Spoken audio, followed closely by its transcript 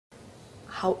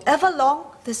however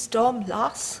long this storm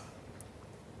lasts,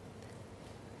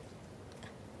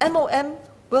 MOM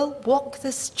will walk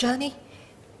this journey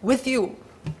with you.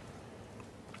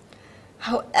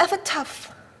 However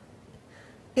tough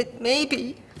it may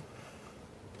be,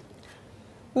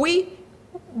 we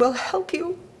will help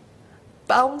you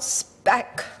bounce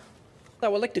back. I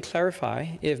would like to clarify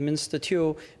if Minister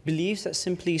Teo believes that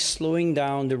simply slowing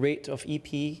down the rate of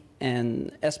EP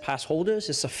and S-Pass holders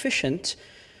is sufficient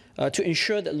to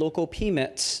ensure that local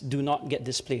PMETs do not get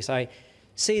displaced. I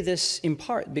say this in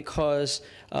part because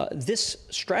this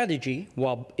strategy,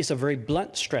 while it's a very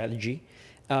blunt strategy,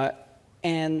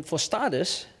 and for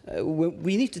starters,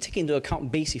 we need to take into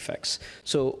account base effects.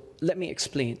 So let me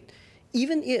explain.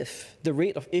 Even if the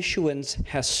rate of issuance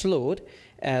has slowed,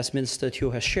 as Minister Teo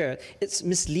has shared, it's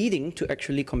misleading to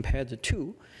actually compare the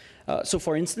two. So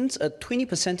for instance, a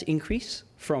 20% increase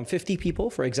from 50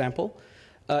 people, for example,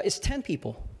 is 10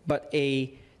 people, but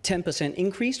a 10%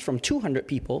 increase from 200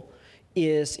 people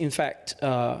is in fact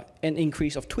an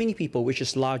increase of 20 people, which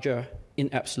is larger in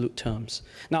absolute terms.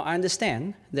 Now, I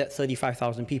understand that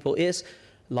 35,000 people is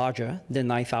larger than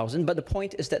 9,000, but the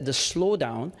point is that the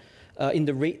slowdown in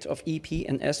the rate of EP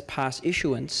and S-Pass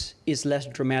issuance is less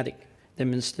dramatic than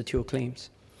Minister Teo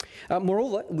claims.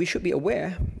 Moreover, we should be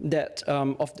aware that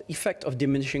of the effect of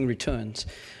diminishing returns,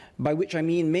 by which I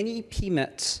mean many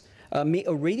PMETs may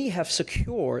already have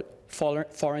secured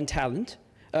foreign talent,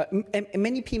 and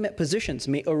many PMET positions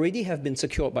may already have been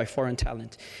secured by foreign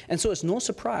talent. And so it's no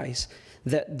surprise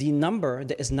that the number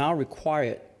that is now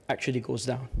required actually goes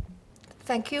down.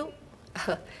 Thank you.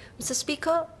 Mr.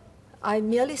 Speaker, I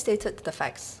merely stated the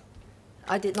facts.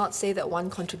 I did not say that one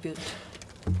contributed.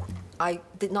 I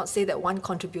did not say that one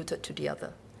contributed to the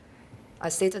other. I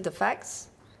stated the facts.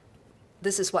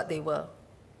 This is what they were.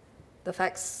 The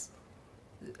facts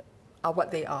are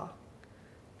what they are.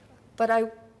 But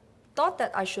I thought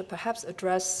that I should perhaps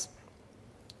address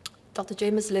Dr.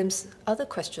 Jamus Lim's other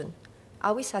question.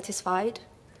 Are we satisfied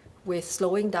with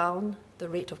slowing down the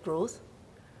rate of growth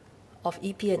of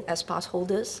EP and S-Pass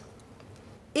holders?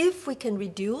 If we can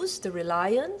reduce the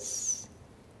reliance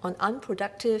on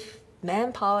unproductive,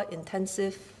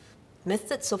 manpower-intensive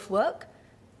methods of work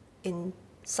in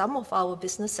some of our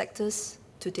business sectors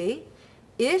today,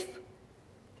 if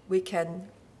we can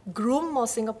groom more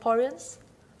Singaporeans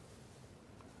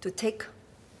to take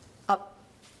up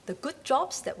the good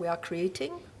jobs that we are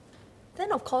creating,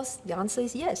 then of course the answer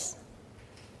is yes.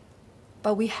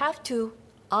 But we have to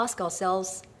ask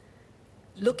ourselves,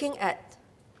 looking at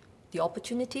the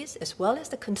opportunities as well as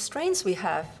the constraints we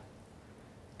have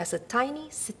as a tiny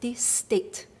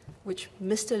city-state, which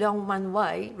Mr. Leong Man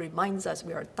Wai reminds us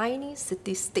we are a tiny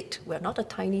city-state. We are not a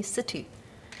tiny city.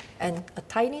 And a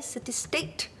tiny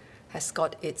city-state has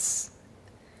got its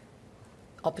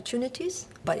opportunities,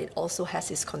 but it also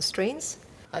has its constraints.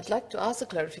 I'd like to ask a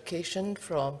clarification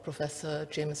from Professor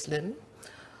Jamus Lim.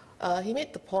 He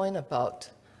made the point about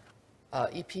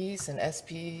EPs and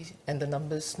SP and the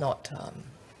numbers not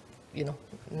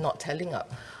tallying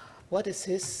up. What is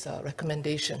his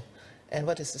recommendation and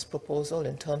what is his proposal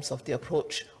in terms of the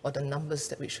approach or the numbers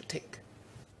that we should take?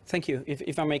 Thank you.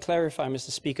 If I may clarify,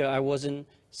 Mr. Speaker, I wasn't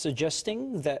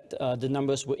suggesting that the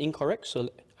numbers were incorrect, so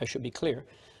I should be clear.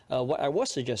 What I was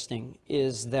suggesting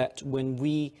is that when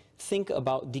we think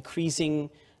about decreasing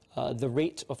the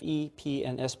rate of EP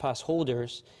and S-Pass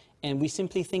holders, and we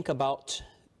simply think about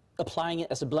applying it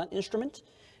as a blunt instrument,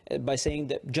 by saying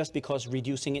that just because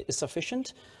reducing it is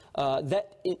sufficient,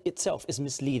 that in itself is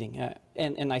misleading.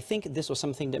 And I think this was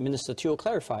something that Minister Teo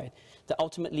clarified, that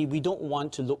ultimately we don't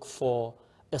want to look for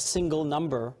a single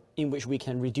number in which we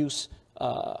can reduce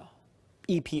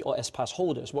EP or S-Pass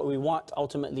holders. What we want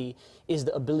ultimately is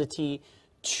the ability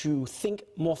to think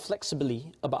more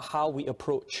flexibly about how we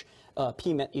approach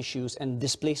PMET issues and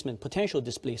displacement, potential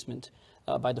displacement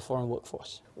by the foreign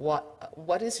workforce.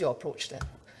 What is your approach then?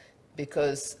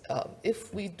 Because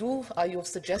if we do, are you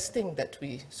suggesting that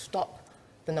we stop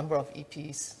the number of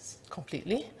EPs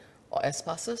completely or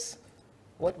S-Passes?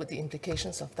 What would the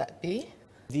implications of that be?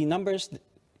 The numbers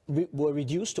were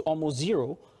reduced to almost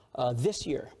zero this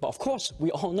year. But of course, we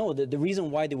all know that the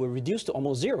reason why they were reduced to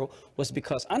almost zero was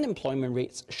because unemployment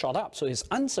rates shot up. So it's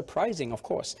unsurprising, of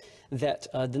course, that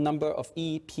the number of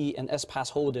EP and S-Pass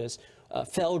holders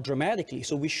fell dramatically.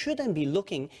 So we shouldn't be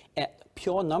looking at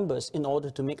pure numbers in order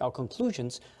to make our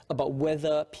conclusions about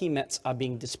whether PMETs are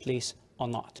being displaced or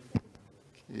not.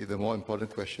 Okay, the more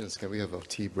important question is, can we have a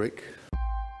tea break?